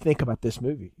not think about this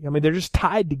movie. I mean, they're just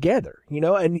tied together, you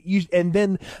know, and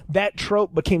then that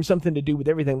trope became something to do with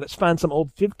everything. Let's find some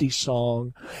old 50s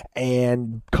song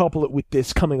and couple it with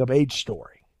this coming of age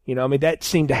story. You know, I mean, that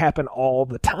seemed to happen all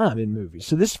the time in movies.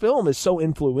 So this film is so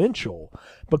influential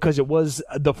because it was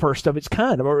the first of its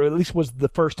kind, or at least was the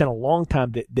first in a long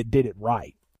time that did it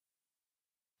right.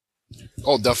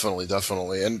 Oh, definitely.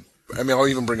 And I mean, I'll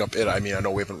even bring up it. I mean, I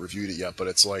know we haven't reviewed it yet, but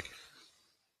it's like,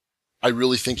 I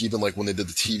really think even like when they did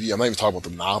the TV, I'm not even talking about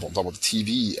the novel, I'm talking about the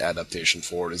TV adaptation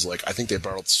for it, is like, I think they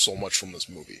borrowed so much from this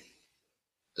movie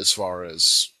as far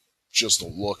as just the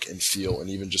look and feel and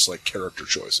even just like character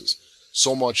choices.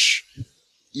 So much,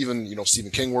 even, you know,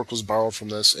 Stephen King work was borrowed from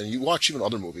this, and you watch even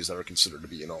other movies that are considered to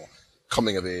be, you know,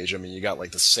 coming of age. I mean, you got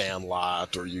like The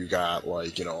Sandlot, or you got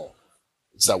like, you know,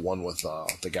 it's that one with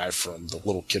the guy from, the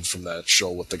little kid from that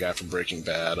show with the guy from Breaking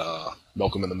Bad,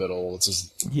 Malcolm in the Middle. It's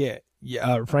his,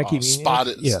 Frankie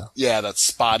Spotted, that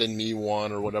Spot in Me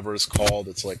one, or whatever it's called.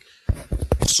 It's like,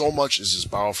 so much is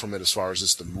just borrowed from it as far as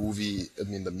just the movie, I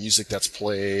mean, the music that's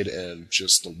played, and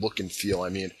just the look and feel. I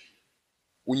mean,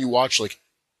 when you watch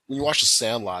The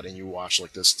Sandlot and you watch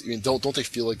like this, I mean, don't they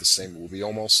feel like the same movie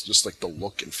almost? Just like the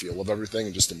look and feel of everything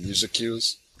and just the music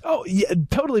cues. Oh, yeah,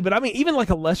 totally. But I mean, even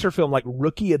like a lesser film like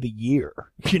Rookie of the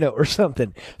Year, you know, or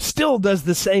something, still does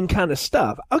the same kind of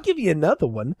stuff. I'll give you another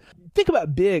one. Think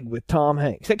about Big with Tom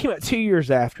Hanks. That came out 2 years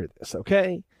after this,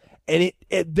 okay? And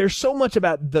there's so much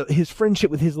about his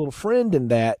friendship with his little friend in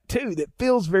that, too, that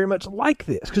feels very much like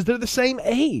this, because they're the same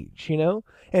age, you know?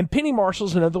 And Penny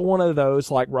Marshall's another one of those,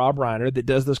 like Rob Reiner, that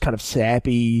does those kind of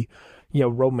sappy, you know,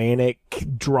 romantic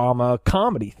drama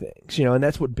comedy things, you know, and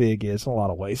that's what Big is in a lot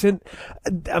of ways. And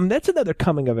that's another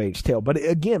coming of age tale, but it,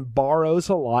 again, borrows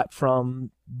a lot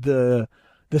from the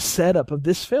setup of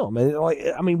this film. And like,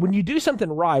 I mean, when you do something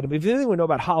right, I mean, if anything we know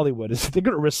about Hollywood is they're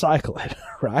going to recycle it,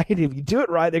 right? If you do it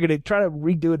right, they're going to try to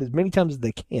redo it as many times as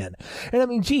they can. And I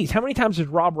mean, geez, how many times has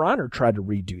Rob Reiner tried to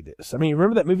redo this? I mean,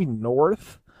 remember that movie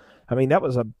North? I mean, that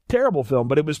was a terrible film,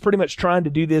 but it was pretty much trying to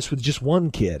do this with just one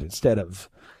kid instead of,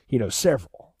 you know,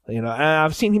 several. You know,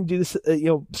 I've seen him do this, you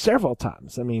know, several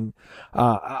times. I mean,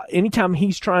 anytime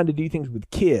he's trying to do things with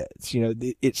kids, you know,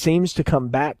 it seems to come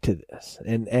back to this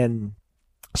and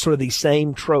sort of these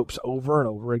same tropes over and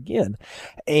over again.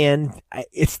 And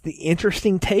it's the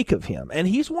interesting take of him. And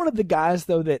he's one of the guys,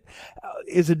 though, that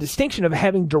is a distinction of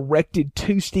having directed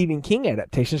two Stephen King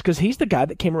adaptations, because he's the guy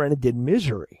that came around and did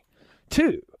Misery,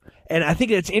 too. And I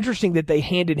think it's interesting that they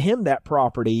handed him that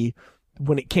property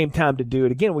when it came time to do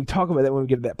it again. We talk about that when we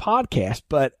get to that podcast,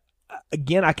 but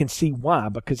again, I can see why,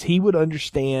 because he would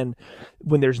understand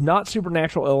when there's not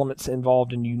supernatural elements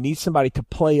involved and you need somebody to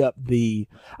play up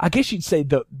I guess you'd say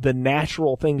the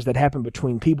natural things that happen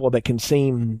between people that can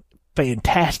seem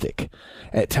fantastic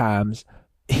at times.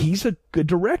 He's a good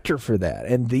director for that.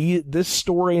 And this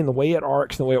story and the way it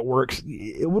arcs and the way it works,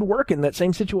 it would work in that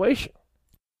same situation.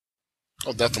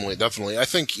 Oh, definitely. I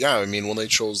think, yeah, I mean, when they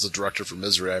chose the director for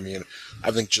Misery, I mean, I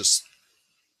think just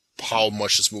how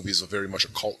much this movie is very much a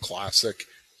cult classic,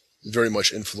 very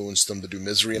much influenced them to do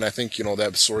Misery, and I think, you know,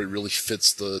 that story really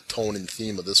fits the tone and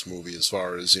theme of this movie as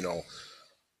far as, you know,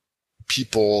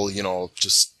 people, you know,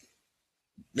 just,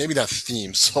 maybe not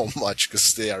theme so much,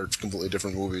 because they are completely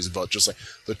different movies, but just like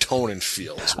the tone and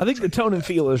feel. I think the tone and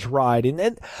feel is right.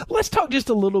 And let's talk just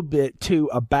a little bit, too,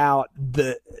 about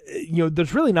you know,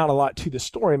 there's really not a lot to the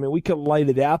story. I mean, we could lay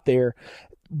it out there.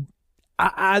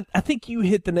 I think you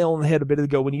hit the nail on the head a bit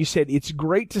ago when you said it's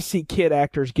great to see kid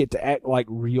actors get to act like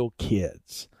real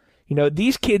kids. You know,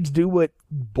 these kids do what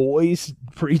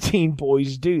preteen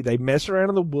boys do. They mess around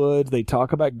in the woods. They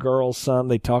talk about girls some.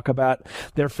 They talk about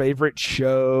their favorite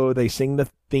show. They sing the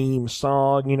theme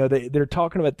song. You know, they're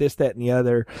talking about this, that, and the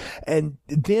other. And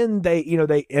then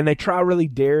they try really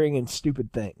daring and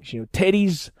stupid things. You know,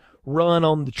 Teddy's run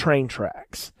on the train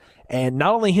tracks. And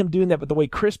not only him doing that, but the way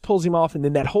Chris pulls him off, and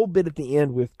then that whole bit at the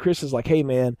end with Chris is like, "Hey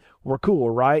man, we're cool,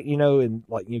 right? You know, and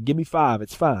like, you know, give me 5,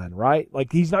 it's fine, right?"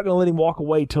 Like, he's not going to let him walk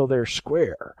away till they're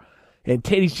square. And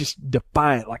Teddy's just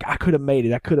defiant, like, I could have made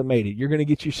it. I could have made it. You're going to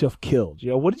get yourself killed.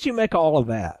 You know, what did you make of all of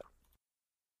that?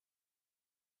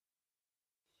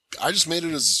 I just made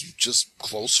it as just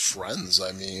close friends.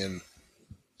 I mean,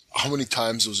 how many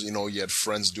times was, you had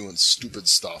friends doing stupid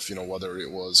stuff, whether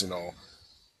it was,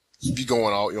 you'd be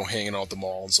going out, hanging out at the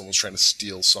mall and someone's trying to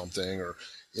steal something, or,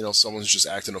 someone's just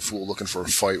acting a fool looking for a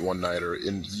fight one night,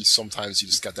 sometimes you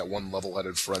just got that one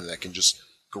level-headed friend that can just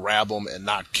grab them and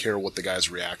not care what the guy's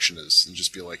reaction is and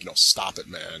just be like, stop it,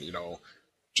 man,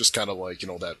 just kind of like,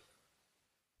 that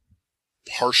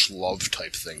harsh love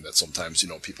type thing that sometimes,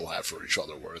 people have for each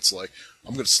other, where it's like,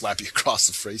 I'm going to slap you across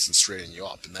the face and straighten you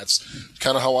up. And that's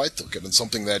kind of how I took it, and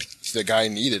something that the guy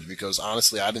needed, because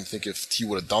honestly, I didn't think if he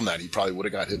would have done that, he probably would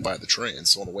have got hit by the train.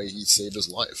 So in a way, he saved his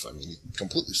life. I mean, he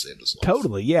completely saved his life.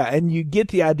 Totally, yeah. And you get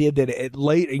the idea that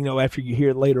after you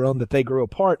hear later on that they grew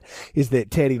apart, is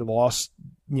that Teddy lost,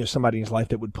 somebody in his life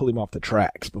that would pull him off the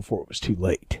tracks before it was too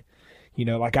late.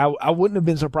 Like I wouldn't have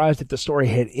been surprised if the story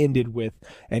had ended with,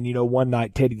 and one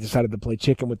night Teddy decided to play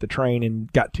chicken with the train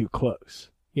and got too close.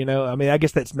 I mean, I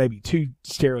guess that's maybe too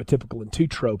stereotypical and too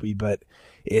tropey, but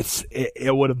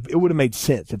it would have made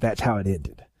sense if that's how it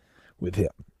ended with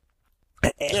him.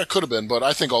 Yeah, it could have been, but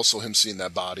I think also him seeing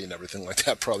that body and everything like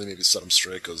that probably maybe set him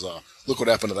straight, because look what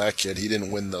happened to that kid. He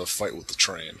didn't win the fight with the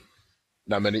train.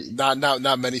 Not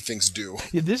many things do.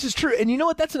 Yeah, this is true. And you know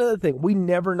what? That's another thing. We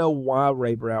never know why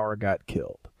Ray Brower got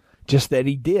killed. Just that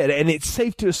he did. And it's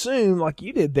safe to assume, like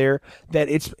you did there, that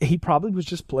he probably was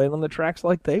just playing on the tracks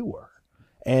like they were.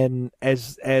 And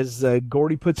as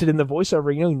Gordy puts it in the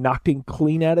voiceover, he knocked him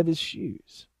clean out of his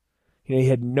shoes. He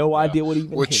had no idea what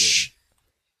even hit him.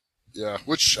 Yeah,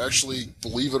 which actually,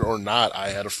 believe it or not, I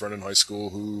had a friend in high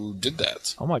school who did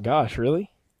that. Oh my gosh,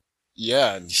 really?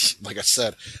 Yeah, and like I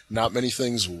said, not many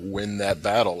things win that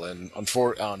battle, and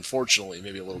unfortunately,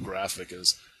 maybe a little graphic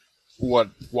is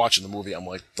watching the movie, I'm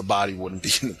like, the body wouldn't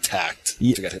be intact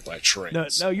if it got hit by a train.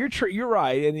 No, you're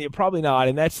right, and you're probably not,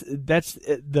 and that's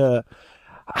the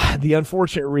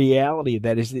unfortunate reality of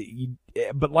that is that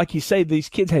but like you say, these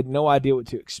kids had no idea what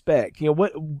to expect.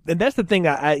 And that's the thing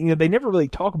they never really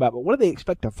talk about, but what do they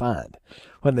expect to find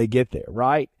when they get there,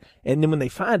 right? And then when they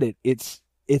find it, it's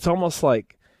almost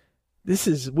like,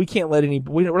 we can't let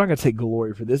we're not going to take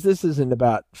glory for this. This isn't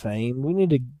about fame. We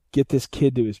need to get this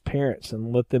kid to his parents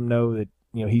and let them know that,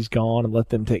 he's gone, and let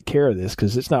them take care of this,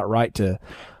 because it's not right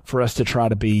for us to try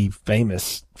to be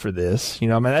famous for this. I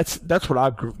mean, that's what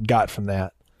I got from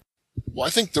that. Well,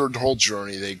 I think their whole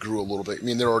journey, they grew a little bit. I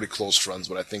mean, they're already close friends,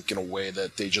 but I think in a way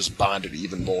that they just bonded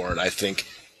even more. And I think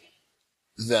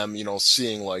them,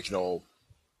 seeing like, the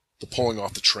pulling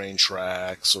off the train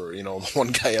tracks, or, the one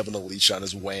guy having a leash on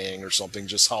his wang or something,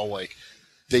 just how, like,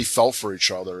 they felt for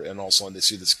each other, and also when they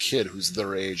see this kid who's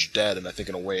their age dead, and I think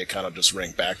in a way it kind of just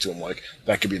rang back to them, like,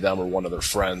 that could be them or one of their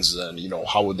friends, and,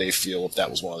 how would they feel if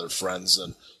that was one of their friends,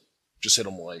 and just hit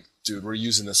them like, dude, we're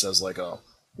using this as like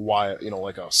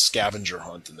like a scavenger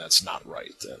hunt, and that's not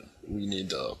right, and we need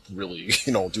to really,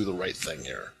 do the right thing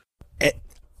here.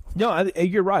 No,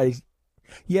 you're right.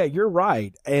 Yeah, you're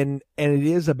right, and it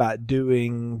is about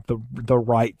doing the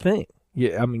right thing.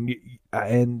 Yeah, I mean,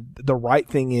 and the right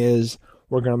thing is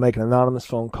we're going to make an anonymous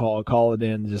phone call it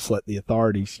in, and just let the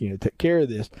authorities, take care of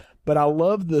this. But I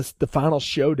love the final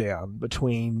showdown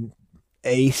between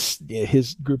Ace,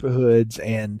 his group of hoods,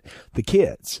 and the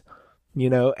kids.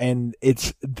 And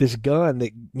it's this gun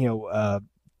that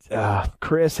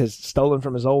Chris has stolen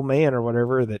from his old man or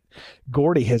whatever, that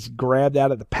Gordy has grabbed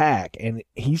out of the pack, and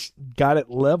he's got it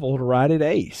leveled right at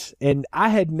Ace. And I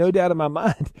had no doubt in my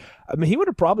mind, I mean, he would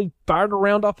have probably fired a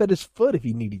round off at his foot if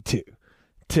he needed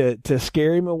to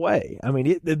scare him away. I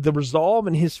mean, the resolve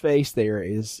in his face there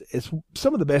is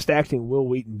some of the best acting Will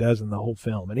Wheaton does in the whole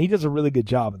film, and he does a really good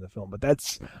job in the film, but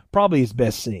that's probably his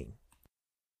best scene.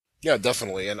 Yeah,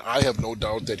 definitely, and I have no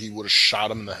doubt that he would have shot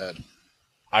him in the head.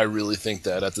 I really think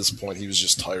that at this point he was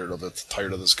just tired of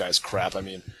this guy's crap. I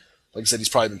mean, like I said, he's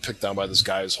probably been picked on by this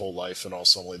guy his whole life, and all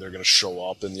suddenly they're going to show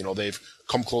up, and, they've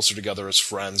come closer together as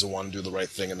friends and want to do the right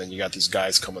thing, and then you got these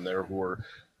guys coming there who are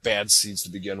bad seeds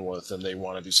to begin with, and they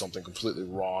want to do something completely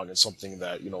wrong, and something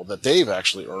that, that they've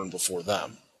actually earned before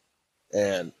them.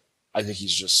 And I think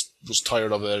he's just was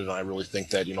tired of it, and I really think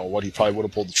that, he probably would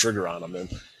have pulled the trigger on him, and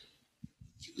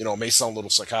it may sound a little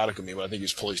psychotic of me, but I think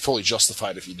he's fully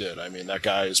justified if he did. I mean, that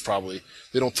guy is probably,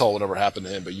 they don't tell whatever happened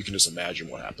to him, but you can just imagine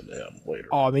what happened to him later.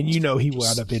 Oh, I mean, he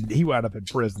wound up in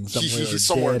prison somewhere. He's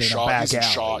somewhere in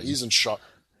Shaw. He's in Shaw.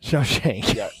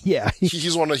 Shawshank. Yeah.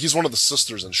 He's one of the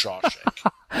sisters in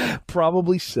Shawshank.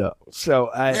 Probably so. So,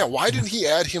 yeah, why didn't he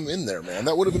add him in there, man?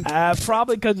 That would have been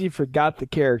probably because you forgot the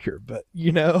character. But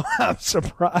I'm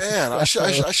surprised. Man, I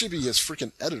should be his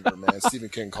freaking editor, man. Stephen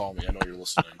King, call me. I know you're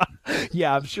listening.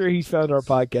 Yeah, I'm sure he's found our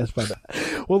podcast by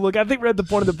now. Well, look, I think we're at the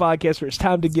point of the podcast where it's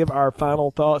time to give our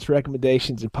final thoughts,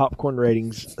 recommendations, and popcorn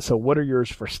ratings. So, what are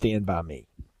yours for Stand By Me?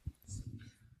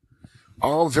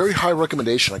 Very high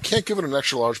recommendation. I can't give it an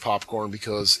extra large popcorn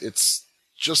because there's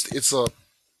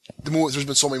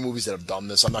been so many movies that have done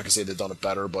this. I'm not gonna say they've done it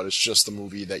better, but it's just a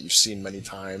movie that you've seen many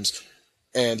times.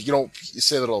 And you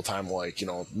say that all the time, like,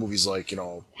 movies like,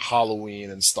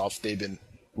 Halloween and stuff, they've been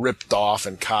ripped off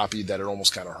and copied that it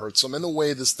almost kind of hurts them. And the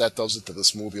way that does it to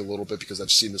this movie a little bit, because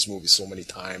I've seen this movie so many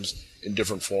times in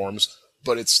different forms,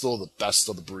 but it's still the best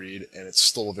of the breed, and it's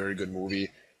still a very good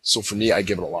movie. So for me, I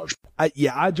give it a large.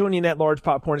 I join you in that large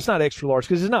popcorn. It's not extra large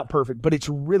because it's not perfect, but it's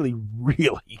really,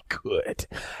 really good.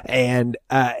 And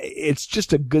it's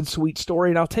just a good, sweet story.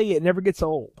 And I'll tell you, it never gets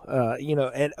old.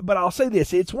 But I'll say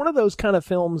this. It's one of those kind of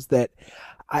films that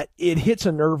it hits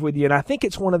a nerve with you. And I think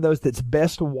it's one of those that's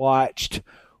best watched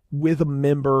with a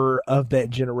member of that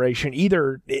generation,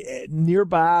 either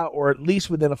nearby or at least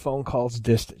within a phone call's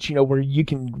distance, where you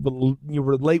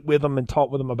relate with them and talk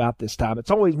with them about this time.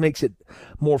 It always makes it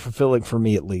more fulfilling for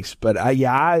me, at least. But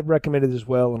I recommend it as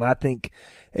well. And I think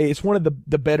it's one of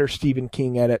the better Stephen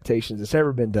King adaptations that's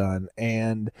ever been done.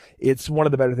 And it's one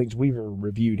of the better things we've ever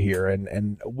reviewed here.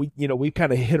 And we've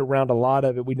kind of hit around a lot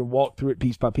of it. We can walk through it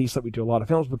piece by piece like we do a lot of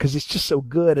films because it's just so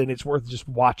good and it's worth just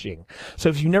watching. So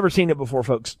if you've never seen it before,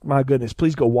 folks, my goodness,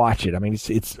 please go watch it. I mean,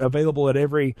 it's available at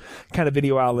every kind of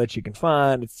video outlet you can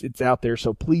find. It's out there.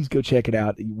 So please go check it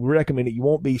out. We recommend it. You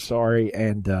won't be sorry.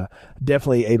 And,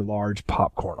 definitely a large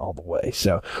popcorn all the way.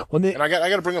 So and I got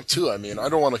to bring up too, I mean, I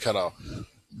don't want to kind of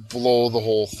blow the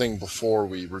whole thing before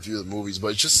we review the movies, but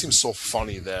it just seems so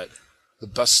funny that the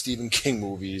best Stephen King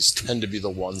movies tend to be the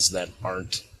ones that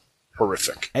aren't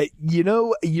horrific.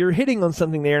 You're hitting on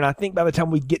something there, and I think by the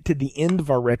time we get to the end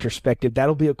of our retrospective,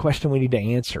 that'll be a question we need to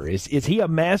answer. Is he a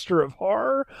master of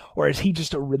horror, or is he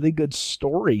just a really good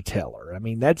storyteller? I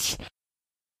mean,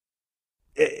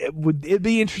 it'd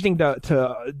be interesting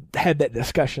to have that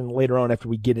discussion later on after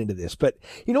we get into this. But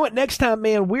you know what? Next time,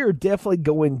 man, we're definitely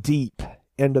going deep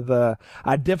into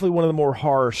definitely one of the more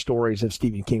horror stories of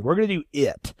Stephen King. We're going to do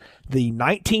It, the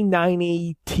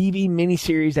 1990 TV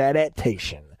miniseries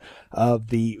adaptation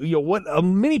of what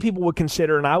many people would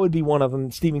consider, and I would be one of them,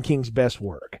 Stephen King's best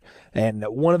work and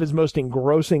one of his most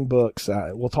engrossing books.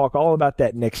 We'll talk all about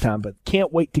that next time, but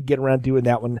can't wait to get around doing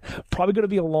that one. Probably going to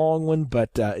be a long one,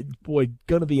 but going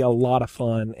to be a lot of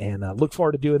fun, and look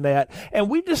forward to doing that. And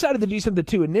we've decided to do something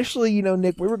too. Initially,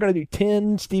 Nick, we were going to do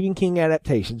 10 Stephen King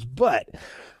adaptations, but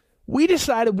we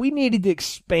decided we needed to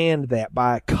expand that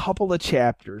by a couple of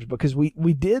chapters because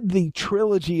we did the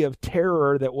trilogy of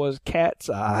terror that was Cat's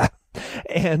Eye.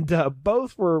 And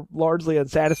both were largely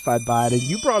unsatisfied by it. And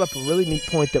you brought up a really neat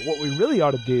point that what we really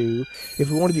ought to do,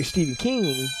 if we want to do Stephen King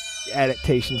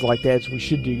adaptations like that, is we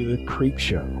should do the Creep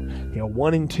Show,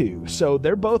 1 and 2. So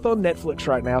they're both on Netflix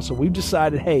right now. So we've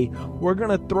decided, hey, we're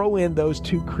going to throw in those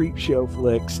 2 Creep Show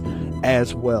flicks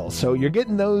as well. So you're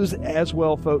getting those as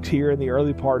well, folks, here in the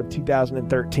early part of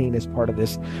 2013 as part of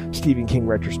this Stephen King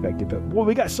retrospective. But boy,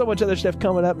 we got so much other stuff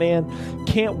coming up, man.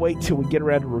 Can't wait till we get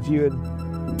around to reviewing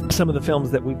some of the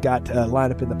films that we've got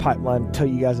lined up in the pipeline, tell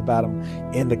you guys about them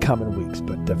in the coming weeks.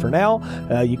 But for now,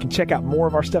 you can check out more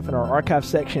of our stuff in our archive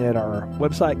section at our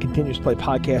website,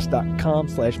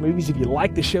 continuousplaypodcast.com/movies. If you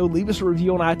like the show, leave us a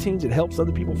review on iTunes. It helps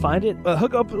other people find it.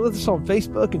 Hook up with us on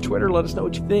Facebook and Twitter. Let us know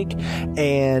what you think,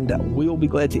 and we'll be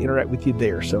glad to interact with you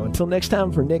there. So until next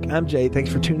time, for Nick, I'm Jay.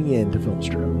 Thanks for tuning in to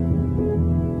Filmstrip.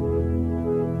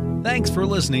 Thanks for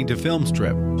listening to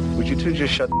Filmstrip. Would you two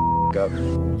just shut the up?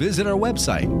 Visit our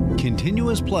website,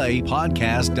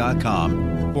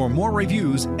 continuousplaypodcast.com, for more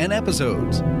reviews and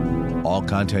episodes. All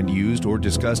content used or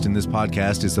discussed in this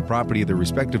podcast is the property of the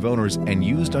respective owners and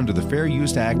used under the Fair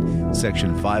Use Act,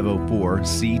 Section 504,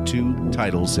 C2,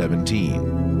 Title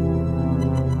 17.